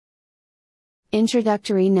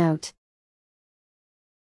Introductory note.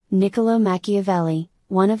 Niccolò Machiavelli,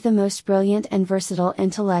 one of the most brilliant and versatile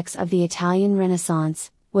intellects of the Italian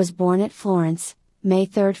Renaissance, was born at Florence, May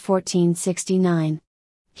 3, 1469.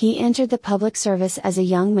 He entered the public service as a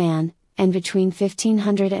young man, and between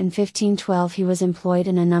 1500 and 1512 he was employed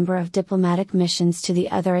in a number of diplomatic missions to the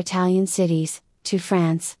other Italian cities, to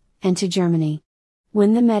France, and to Germany.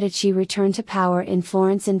 When the Medici returned to power in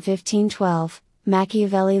Florence in 1512,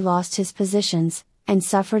 Machiavelli lost his positions, and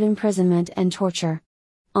suffered imprisonment and torture.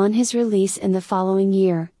 On his release in the following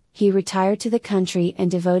year, he retired to the country and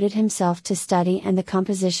devoted himself to study and the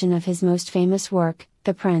composition of his most famous work,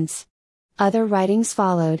 The Prince. Other writings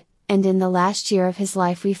followed, and in the last year of his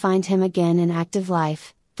life we find him again in active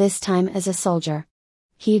life, this time as a soldier.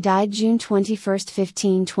 He died June 21,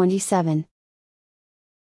 1527.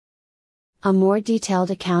 A more detailed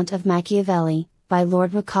account of Machiavelli, by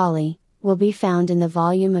Lord Macaulay, will be found in the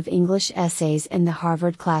volume of English essays in the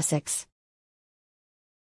Harvard Classics.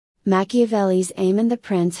 Machiavelli's aim in The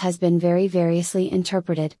Prince has been very variously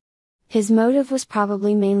interpreted. His motive was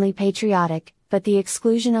probably mainly patriotic, but the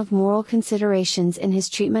exclusion of moral considerations in his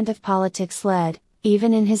treatment of politics led,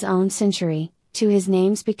 even in his own century, to his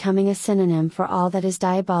names becoming a synonym for all that is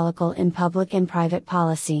diabolical in public and private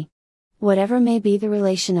policy. Whatever may be the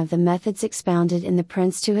relation of the methods expounded in The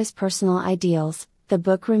Prince to his personal ideals, the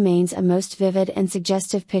book remains a most vivid and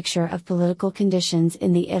suggestive picture of political conditions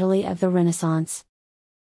in the Italy of the Renaissance.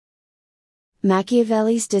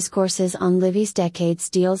 Machiavelli's Discourses on Livy's Decades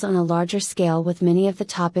deals on a larger scale with many of the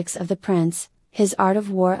topics of The Prince. His Art of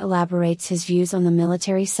War elaborates his views on the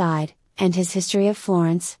military side, and his History of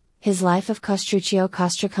Florence, his Life of Castruccio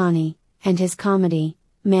Castracani, and his comedy,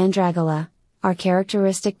 Mandragola, are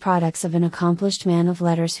characteristic products of an accomplished man of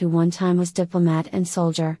letters who one time was diplomat and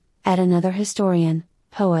soldier, at another historian,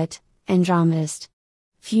 poet, and dramatist.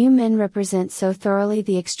 Few men represent so thoroughly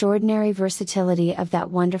the extraordinary versatility of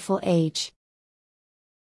that wonderful age.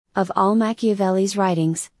 Of all Machiavelli's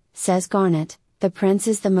writings, says Garnett, The Prince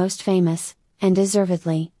is the most famous, and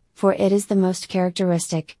deservedly, for it is the most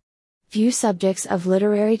characteristic. Few subjects of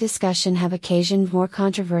literary discussion have occasioned more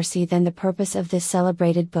controversy than the purpose of this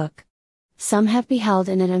celebrated book. Some have beheld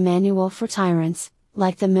in it a manual for tyrants,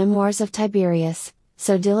 like the Memoirs of Tiberius,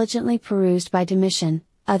 so diligently perused by Domitian.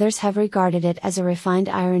 Others have regarded it as a refined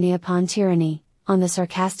irony upon tyranny, on the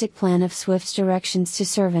sarcastic plan of Swift's directions to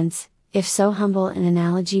servants, if so humble an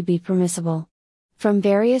analogy be permissible. From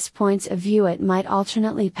various points of view it might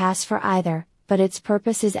alternately pass for either, but its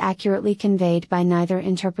purpose is accurately conveyed by neither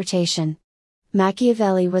interpretation.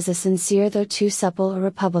 Machiavelli was a sincere though too supple a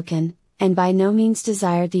republican, and by no means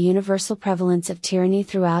desired the universal prevalence of tyranny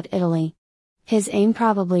throughout Italy. His aim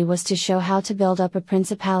probably was to show how to build up a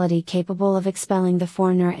principality capable of expelling the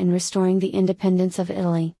foreigner and restoring the independence of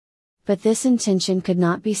Italy. But this intention could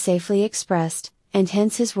not be safely expressed, and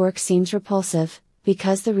hence his work seems repulsive,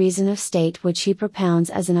 because the reason of state which he propounds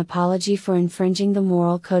as an apology for infringing the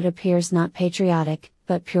moral code appears not patriotic,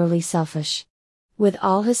 but purely selfish. With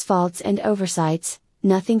all his faults and oversights,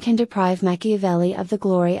 nothing can deprive Machiavelli of the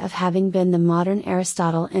glory of having been the modern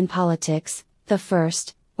Aristotle in politics, the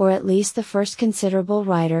first, or at least the first considerable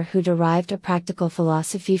writer who derived a practical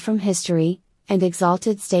philosophy from history, and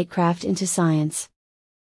exalted statecraft into science.